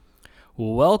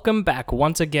Welcome back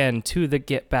once again to the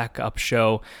Get Back Up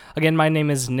Show. Again, my name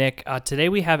is Nick. Today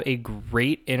we have a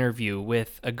great interview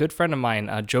with a good friend of mine,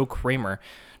 Joe Kramer.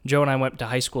 Joe and I went to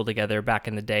high school together back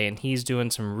in the day, and he's doing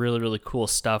some really cool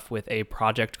stuff with a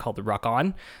project called the Ruck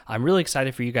On. I'm really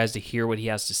excited for you guys to hear what he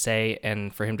has to say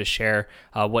and for him to share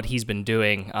what he's been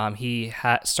doing. He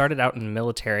started out in the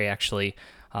military, actually.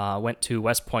 Went to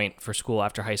West Point for school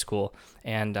after high school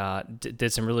and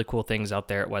did some really cool things out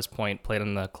there at West Point. Played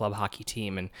on the club hockey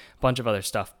team and a bunch of other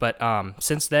stuff. But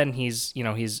since then, he's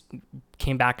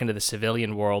came back into the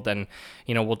civilian world, and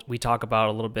we talk about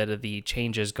a little bit of the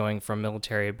changes going from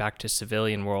military back to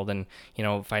civilian world, and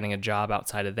finding a job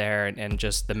outside of there, and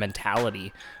just the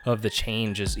mentality of the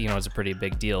change is a pretty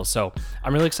big deal. So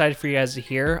I'm really excited for you guys to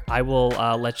hear. I will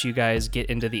let you guys get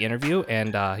into the interview,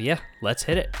 and let's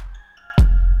hit it.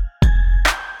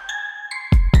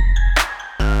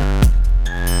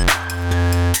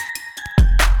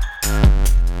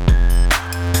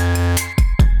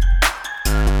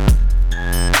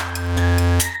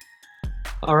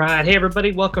 All right. Hey,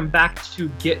 everybody. Welcome back to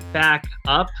Get Back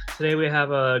Up. Today we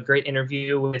have a great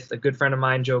interview with a good friend of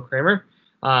mine, Joe Kramer.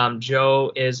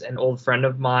 Joe is an old friend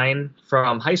of mine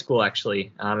from high school,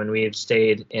 actually, and we have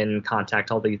stayed in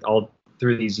contact all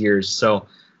through these years. So,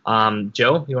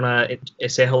 Joe, you want to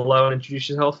say hello and introduce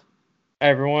yourself? Hi,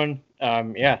 everyone.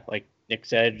 Like Nick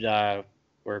said,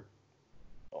 we're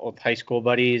old high school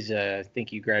buddies. I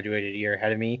think you graduated a year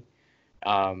ahead of me.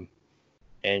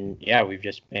 We've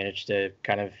just managed to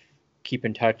kind of keep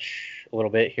in touch a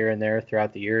little bit here and there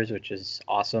throughout the years, which is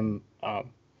awesome.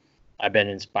 I've been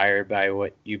inspired by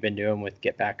what you've been doing with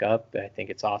Get Back Up. I think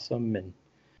it's awesome, and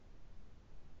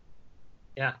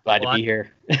glad to be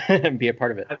here and be a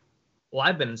part of it.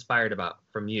 I've been inspired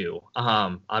from you.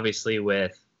 Obviously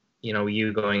with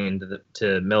you going into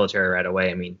the military right away.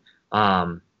 I mean,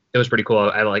 it was pretty cool.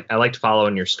 I liked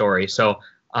following your story. So,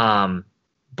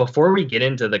 before we get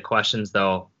into the questions,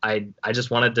 though, I just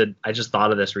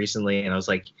thought of this recently, and I was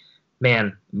like,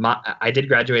 man, I did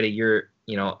graduate a year,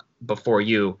 before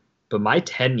you, but my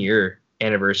 10-year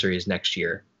anniversary is next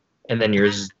year, and then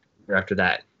yours is after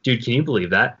that. Dude, can you believe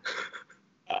that?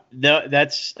 No,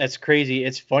 that's crazy.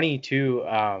 It's funny too.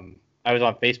 I was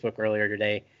on Facebook earlier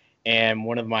today, and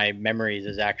one of my memories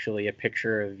is actually a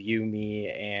picture of you, me,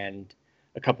 and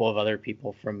a couple of other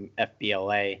people from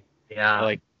FBLA. Yeah.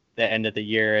 Like the end of the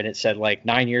year, and it said like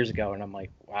 9 years ago, and I'm like,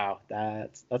 wow,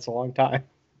 that's a long time.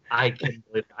 I can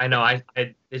believe it. I know.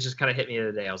 It just kind of hit me the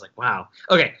other day. I was like, wow.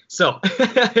 Okay, so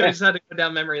I just had to go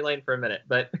down memory lane for a minute,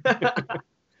 but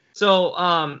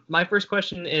so my first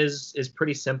question is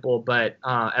pretty simple, but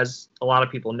as a lot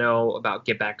of people know about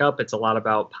Get Back Up, it's a lot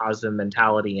about positive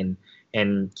mentality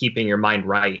and keeping your mind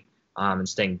right, and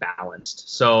staying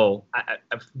balanced. So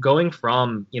going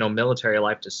from military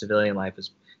life to civilian life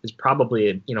is probably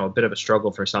a bit of a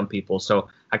struggle for some people. So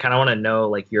I kind of want to know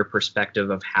like your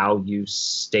perspective of how you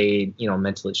stayed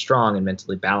mentally strong and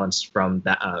mentally balanced from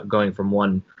that, going from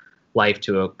one life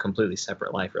to a completely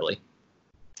separate life, really.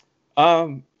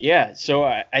 So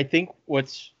I think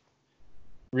what's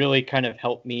really kind of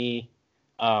helped me,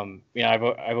 I've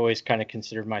always kind of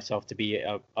considered myself to be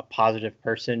a positive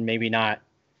person, maybe not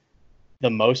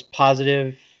the most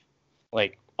positive,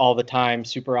 like all the time,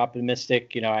 super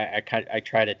optimistic. I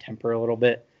try to temper a little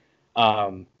bit.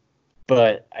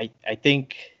 But I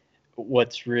think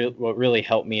what really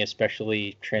helped me,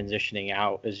 especially transitioning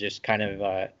out, is just kind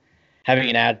of having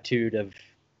an attitude of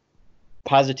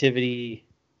positivity,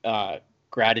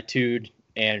 gratitude,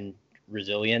 and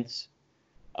resilience.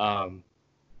 I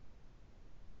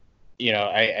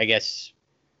guess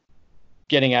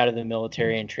getting out of the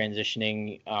military and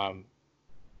transitioning,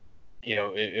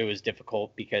 it was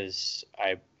difficult because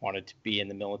I wanted to be in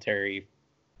the military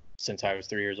since I was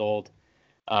 3 years old.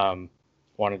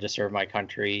 Wanted to serve my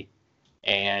country,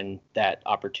 and that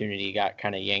opportunity got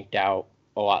kind of yanked out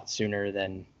a lot sooner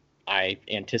than I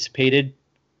anticipated.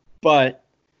 But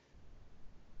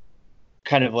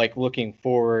kind of like looking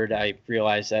forward, I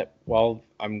realized that, well,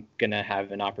 I'm going to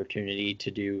have an opportunity to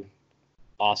do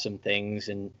awesome things,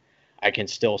 and I can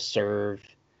still serve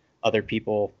other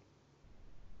people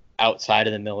outside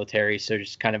of the military. So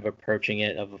just kind of approaching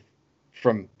it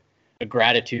from a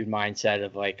gratitude mindset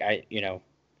of like,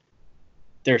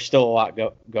 there's still a lot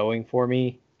going for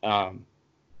me. And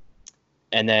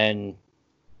then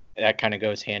that kind of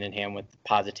goes hand in hand with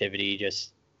positivity.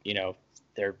 Just, there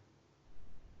are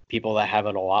people that have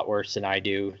it a lot worse than I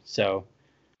do. So,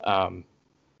 and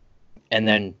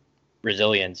then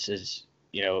resilience is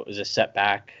a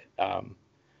setback.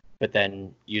 But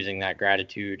then using that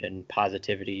gratitude and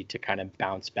positivity to kind of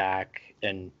bounce back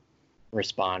and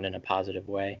respond in a positive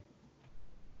way.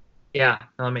 Yeah,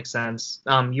 no, that makes sense.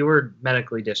 You were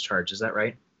medically discharged, is that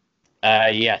right?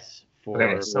 Yes,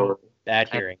 Okay, for so bad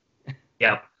I, hearing.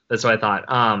 yeah, that's what I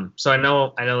thought. So I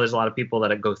know there's a lot of people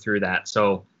that go through that.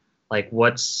 So, like,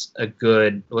 what's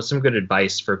some good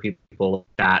advice for people like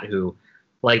that who,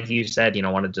 like you said,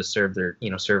 wanted to serve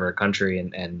our country,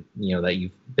 and that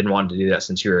you've been wanting to do that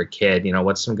since you were a kid.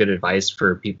 What's some good advice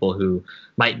for people who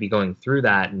might be going through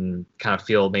that and kind of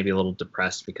feel maybe a little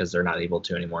depressed because they're not able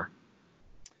to anymore?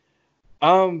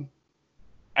 Um,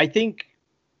 I think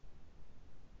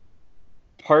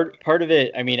part of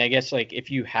it, I mean, I guess like if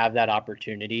you have that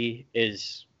opportunity,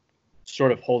 is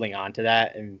sort of holding on to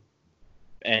that, and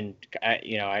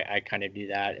I kind of do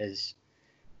that as,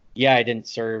 yeah, I didn't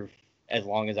serve as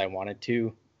long as I wanted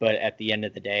to, but at the end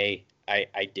of the day,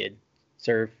 I did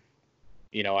serve.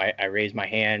 I raised my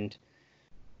hand.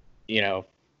 You know,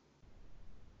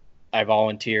 I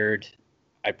volunteered.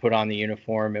 I put on the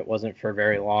uniform. It wasn't for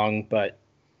very long, but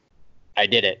I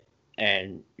did it,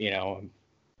 and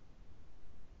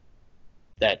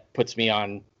that puts me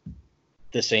on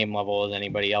the same level as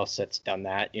anybody else that's done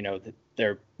that.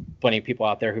 There are plenty of people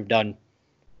out there who've done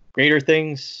greater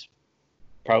things,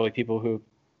 probably people who've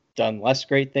done less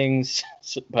great things,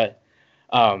 but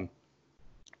um,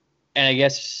 and I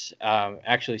guess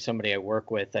actually somebody I work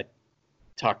with that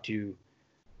talked to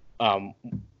um,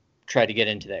 tried to get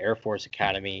into the Air Force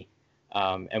Academy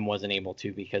and wasn't able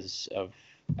to because of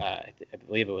I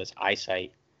believe it was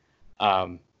eyesight.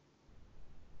 Um,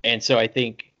 and so I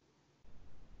think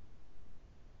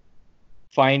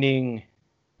finding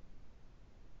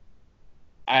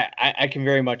I can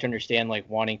very much understand like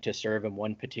wanting to serve in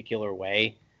one particular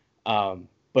way,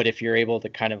 but if you're able to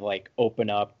kind of like open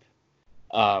up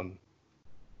um,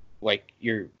 like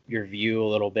your view a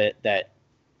little bit, that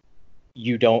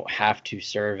you don't have to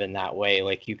serve in that way,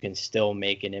 like you can still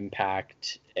make an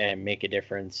impact and make a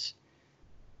difference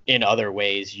in other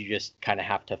ways. You just kind of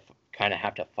have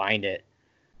to find it.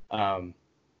 Um,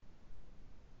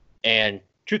 and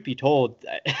truth be told,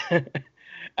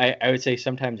 I would say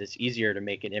sometimes it's easier to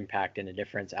make an impact and a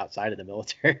difference outside of the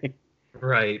military.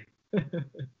 Right.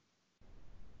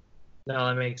 No,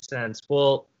 that makes sense.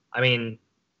 Well, I mean,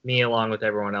 me along with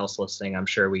everyone else listening, I'm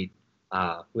sure we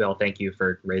all thank you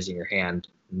for raising your hand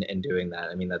and doing that.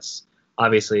 I mean, that's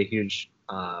obviously a huge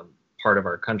part of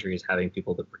our country is having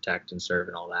people to protect and serve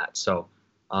and all that. So,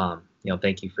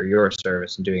 thank you for your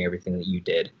service and doing everything that you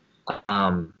did.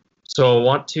 Um, so I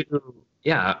want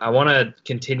to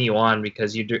continue on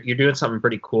because you're doing something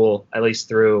pretty cool, at least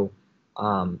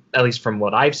from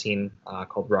what I've seen,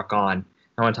 called Ruck On.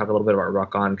 I want to talk a little bit about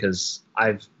Ruck On because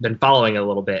I've been following it a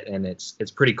little bit and it's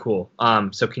pretty cool.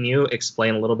 So can you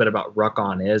explain a little bit about Ruck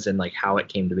On is and like how it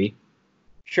came to be?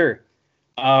 Sure.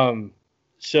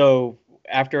 So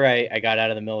after I got out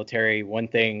of the military, one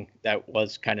thing that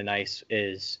was kind of nice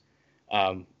is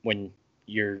when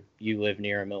you live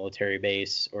near a military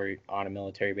base or on a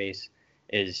military base,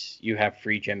 is you have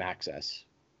free gym access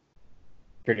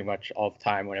pretty much all the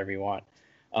time whenever you want.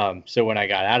 So when I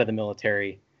got out of the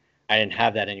military, I didn't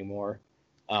have that anymore.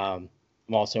 I'm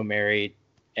also married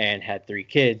and had 3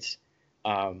 kids.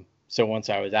 So once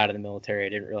I was out of the military, I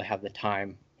didn't really have the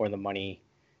time or the money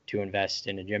to invest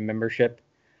in a gym membership.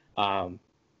 Um,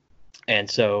 and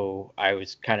so I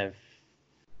was kind of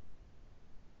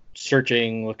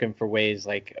searching, looking for ways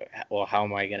like, well, how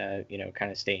am I gonna,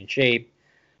 kind of stay in shape,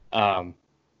 um,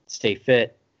 stay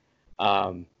fit,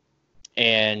 um,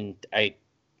 and I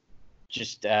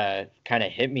just kind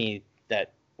of hit me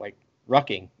that like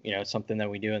rucking, something that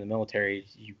we do in the military.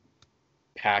 You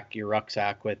pack your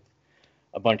rucksack with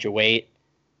a bunch of weight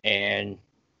and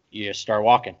you just start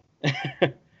walking.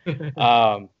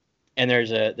 um, and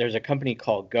there's a company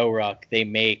called GoRuck. They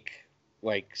make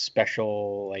like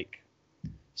special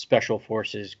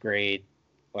forces grade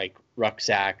like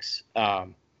rucksacks.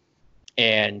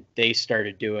 And they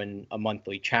started doing a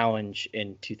monthly challenge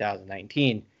in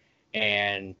 2019,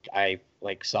 and I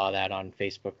like saw that on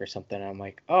Facebook or something. And I'm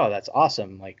like, oh, that's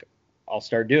awesome. Like, I'll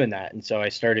start doing that. And so I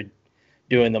started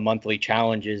doing the monthly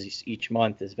challenges each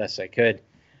month as best I could.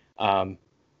 Um,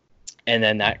 and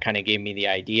then that kind of gave me the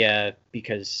idea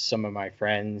because some of my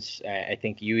friends, I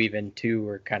think you even too,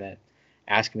 were kind of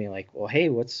asking me like, well, hey,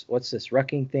 what's this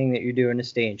rucking thing that you're doing to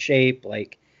stay in shape?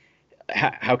 Like,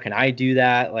 how can I do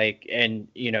that? Like, and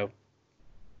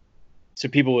so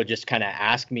people would just kind of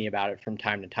ask me about it from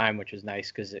time to time, which was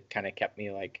nice because it kind of kept me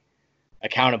like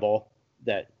accountable.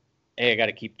 That, hey, I got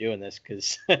to keep doing this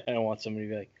because I don't want somebody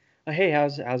to be like, oh, hey,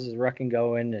 how's this rucking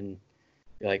going? And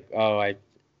be like, oh, I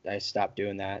stopped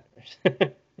doing that,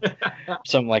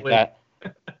 something like that.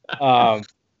 Um,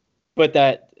 but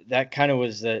that kind of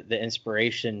was the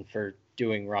inspiration for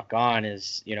doing Ruck On.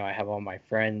 Is, I have all my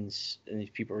friends and these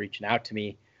people reaching out to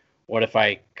me. What if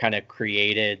I kind of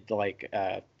created like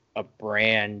a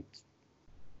brand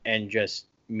and just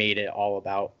made it all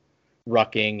about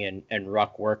rucking and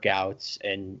ruck workouts,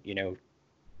 and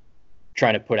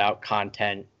trying to put out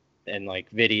content and like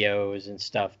videos and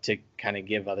stuff to kind of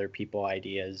give other people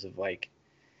ideas of like,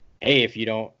 hey, if you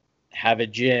don't have a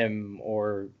gym,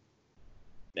 or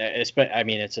I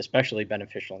mean, it's especially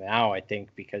beneficial now, I think,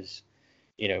 because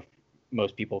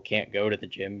most people can't go to the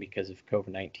gym because of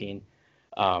COVID-19.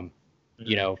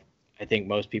 I think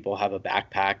most people have a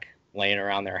backpack laying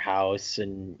around their house,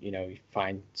 and you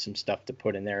find some stuff to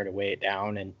put in there to weigh it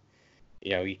down, and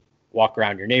you walk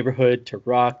around your neighborhood to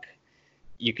ruck.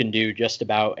 You can do just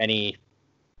about any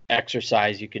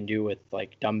exercise you can do with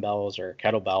like dumbbells or a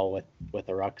kettlebell with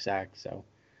a rucksack. So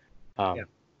I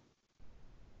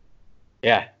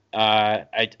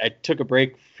took a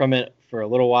break from it for a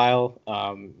little while,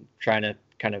 trying to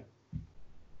kind of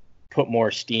put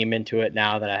more steam into it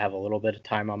now that I have a little bit of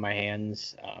time on my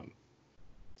hands.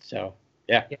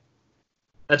 Yeah.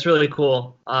 That's really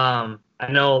cool. I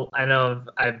know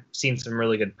I've seen some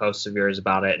really good posts of yours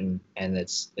about it, and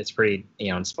it's pretty,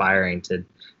 inspiring to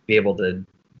be able to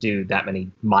do that many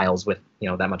miles with,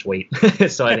 that much weight.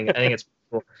 So I think it's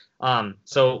cool.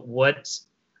 So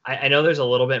I know there's a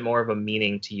little bit more of a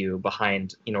meaning to you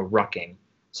behind, rucking.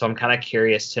 So I'm kind of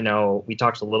curious to know, we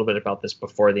talked a little bit about this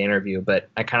before the interview, but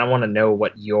I kind of want to know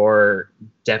what your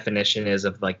definition is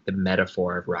of like the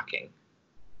metaphor of rucking.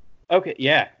 Okay.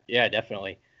 Yeah,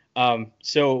 definitely.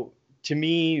 So to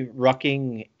me,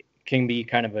 rucking can be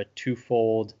kind of a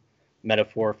twofold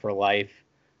metaphor for life.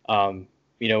 In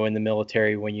the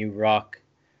military, when you ruck,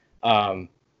 sometimes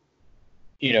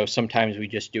we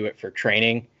just do it for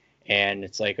training, and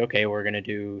it's like, okay, we're going to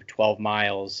do 12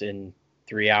 miles in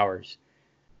 3 hours.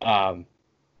 And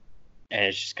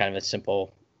it's just kind of a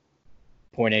simple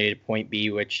point A to point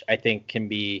B, which I think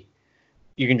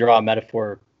you can draw a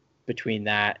metaphor between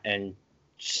that and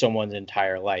someone's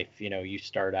entire life. You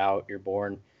start out, you're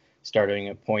born starting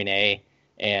at point A,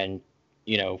 and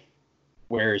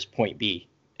where is point B,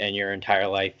 and your entire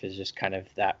life is just kind of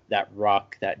that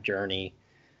ruck, that journey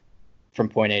from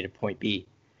point A to point B.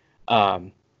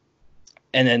 And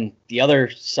then the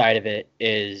other side of it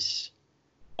is,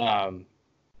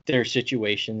 there are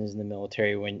situations in the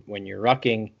military when you're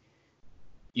rucking,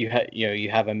 you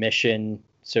have a mission,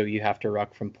 so you have to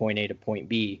ruck from point A to point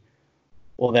B.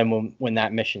 Well, then when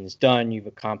that mission's done, you've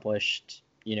accomplished,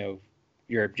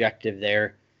 your objective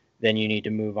there, then you need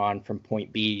to move on from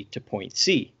point B to point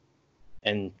C,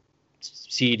 and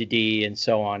C to D, and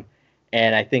so on.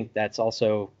 And I think that's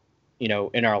also,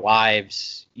 in our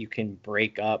lives, you can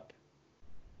break up,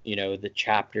 the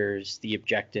chapters, the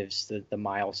objectives, the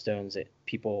milestones that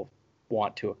people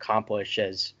want to accomplish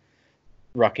as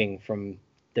rucking from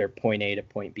their point A to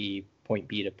point B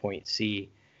to point C.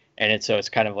 And it's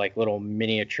kind of like little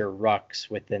miniature rucks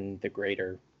within the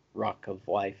greater ruck of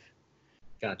life.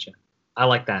 Gotcha. I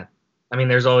like that. I mean,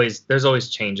 there's always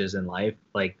changes in life.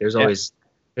 Like there's always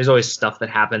stuff that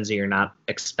happens that you're not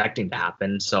expecting to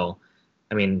happen. So,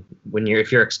 I mean,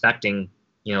 if you're expecting,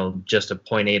 just a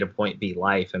point A to point B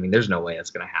life, I mean, there's no way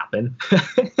that's going to happen.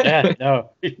 Yeah,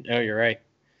 no, you're right.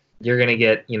 You're going to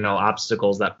get,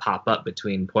 obstacles that pop up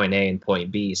between point A and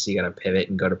point B. So you got to pivot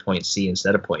and go to point C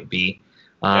instead of point B.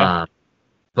 Yeah.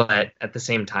 But at the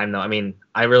same time, though, I mean,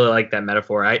 I really like that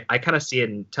metaphor. I kind of see it,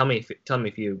 and tell me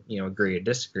if you agree or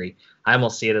disagree. I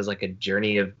almost see it as like a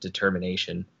journey of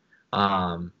determination.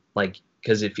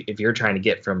 Because if you're trying to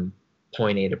get from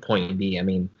point A to point B, I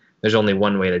mean, there's only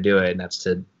one way to do it, and that's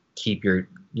to keep your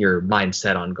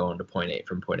mindset on going to point A,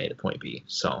 from point A to point B.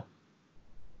 So.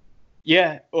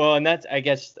 Yeah, well, and I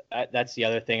guess that's the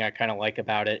other thing I kind of like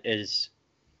about it is,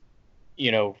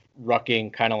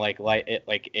 rucking kind of like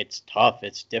it's tough,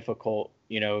 it's difficult,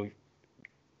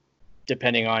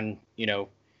 depending on,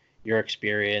 your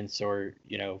experience or,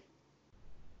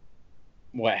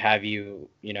 what have you,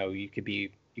 you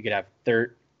could have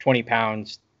 20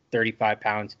 pounds, 35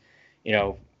 pounds,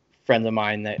 friends of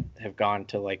mine that have gone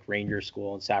to like ranger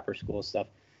school and sapper school and stuff,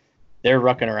 they're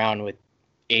rucking around with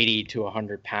 80 to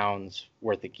 100 pounds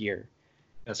worth of gear.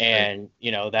 That's and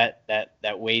great.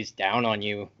 That weighs down on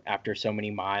you after so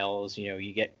many miles.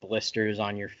 You get blisters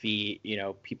on your feet,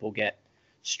 people get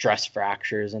stress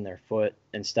fractures in their foot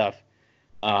and stuff,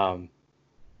 and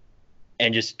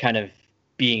just kind of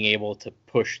being able to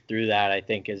push through that, I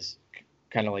think, is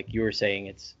kind of like you were saying,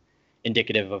 it's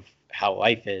indicative of how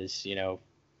life is.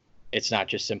 It's not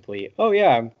just simply, oh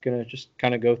yeah, I'm gonna just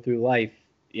kind of go through life.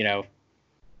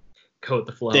 go with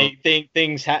the flow.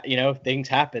 Things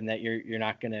happen that you're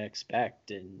not going to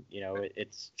expect, and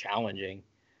it's challenging.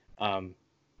 And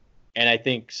I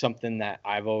think something that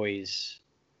I've always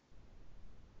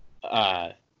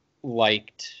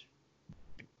liked,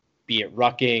 be it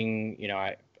rucking,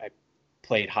 I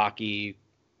played hockey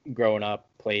growing up,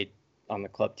 played on the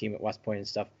club team at West Point and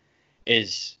stuff,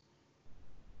 is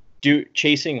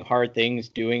chasing hard things,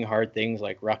 doing hard things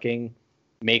like rucking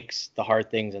makes the hard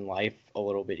things in life a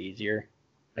little bit easier,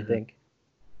 I think.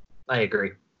 I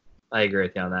agree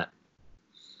with you on that.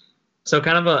 So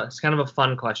it's kind of a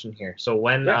fun question here. So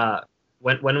when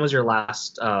was your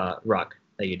last ruck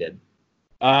that you did?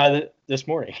 This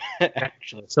morning,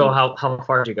 actually. So how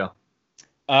far did you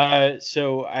go?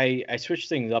 So I switched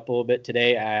things up a little bit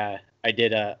today. I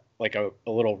did a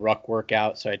little ruck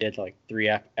workout. So I did like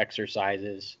 3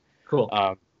 exercises.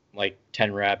 Cool. Like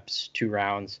 10 reps, 2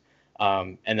 rounds.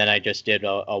 And then I just did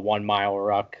a 1 mile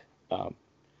ruck.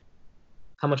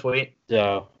 How much weight?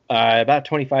 So about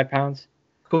 25 pounds.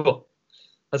 Cool.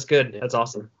 That's good. That's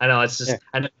awesome. I know it's just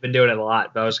I've been doing it a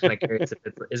lot, but I was kind of curious.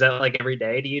 Is that like every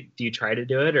day? Do you try to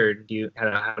do it, or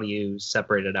how do you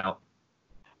separate it out?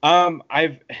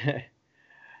 I've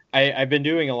been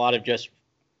doing a lot of just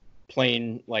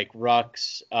plain like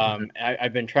rucks.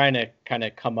 I've been trying to kind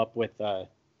of come up with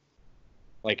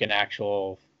like an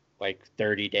actual like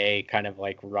 30-day kind of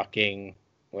like rucking,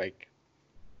 like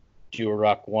do a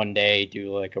ruck one day,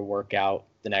 do like a workout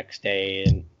the next day,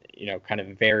 and kind of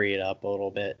vary it up a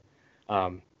little bit.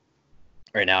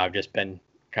 Right now I've just been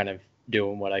kind of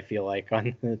doing what I feel like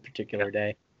on the particular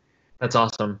day. That's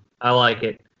awesome. I like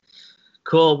it.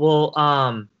 Cool. Well,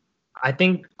 I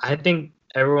think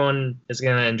everyone is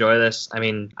gonna enjoy this. I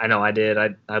mean, I know I did. I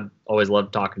always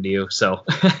loved talking to you, so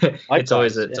it's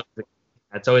always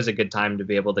a good time to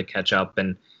be able to catch up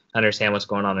and understand what's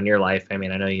going on in your life. I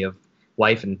mean, I know you have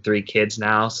wife and 3 kids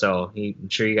now, so I'm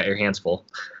sure you got your hands full.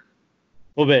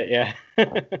 A little bit, yeah.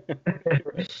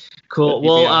 Cool.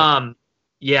 Well,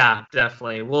 yeah,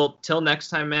 definitely. Well, till next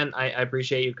time, man, I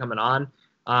appreciate you coming on.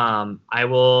 I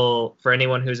will, for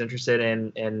anyone who's interested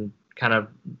in kind of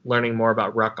learning more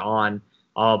about Ruck On,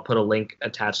 I'll put a link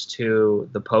attached to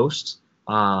the post.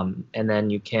 And then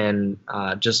you can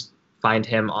just find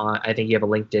him on, I think you have a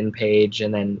LinkedIn page,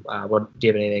 and then do you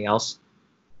have anything else?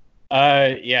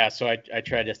 Yeah, so I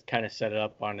try to kind of set it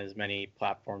up on as many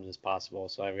platforms as possible.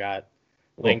 So I've got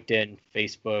LinkedIn,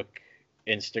 Facebook,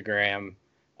 Instagram,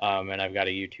 and I've got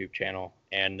a YouTube channel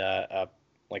and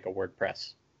like a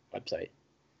WordPress website.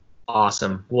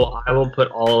 Awesome. Well, I will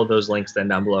put all of those links then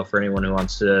down below for anyone who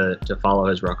wants to follow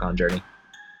his Ruck On journey.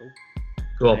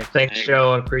 Cool. Thanks,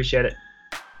 Joe. I appreciate it.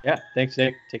 Yeah. Thanks,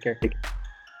 Nick. Take care.